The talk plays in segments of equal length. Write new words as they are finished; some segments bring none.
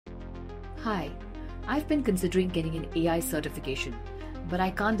Hi, I've been considering getting an AI certification, but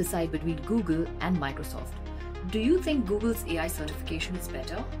I can't decide between Google and Microsoft. Do you think Google's AI certification is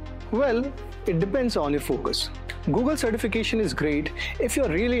better? Well, it depends on your focus. Google certification is great if you're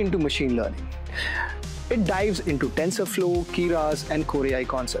really into machine learning. It dives into TensorFlow, Keras, and Core AI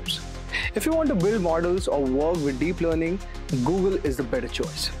concepts. If you want to build models or work with deep learning, Google is the better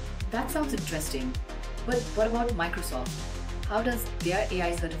choice. That sounds interesting. But what about Microsoft? How does their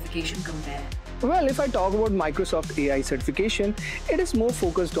AI certification compare? Well, if I talk about Microsoft AI certification, it is more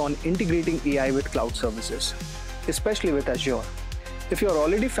focused on integrating AI with cloud services, especially with Azure. If you're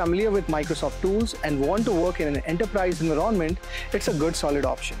already familiar with Microsoft tools and want to work in an enterprise environment, it's a good solid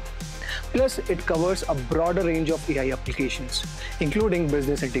option. Plus, it covers a broader range of AI applications, including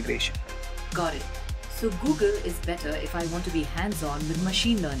business integration. Got it. So Google is better if I want to be hands-on with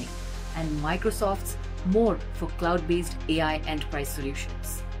machine learning, and Microsoft's more for cloud-based AI enterprise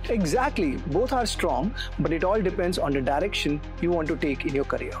solutions. Exactly. Both are strong, but it all depends on the direction you want to take in your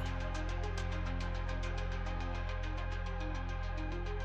career.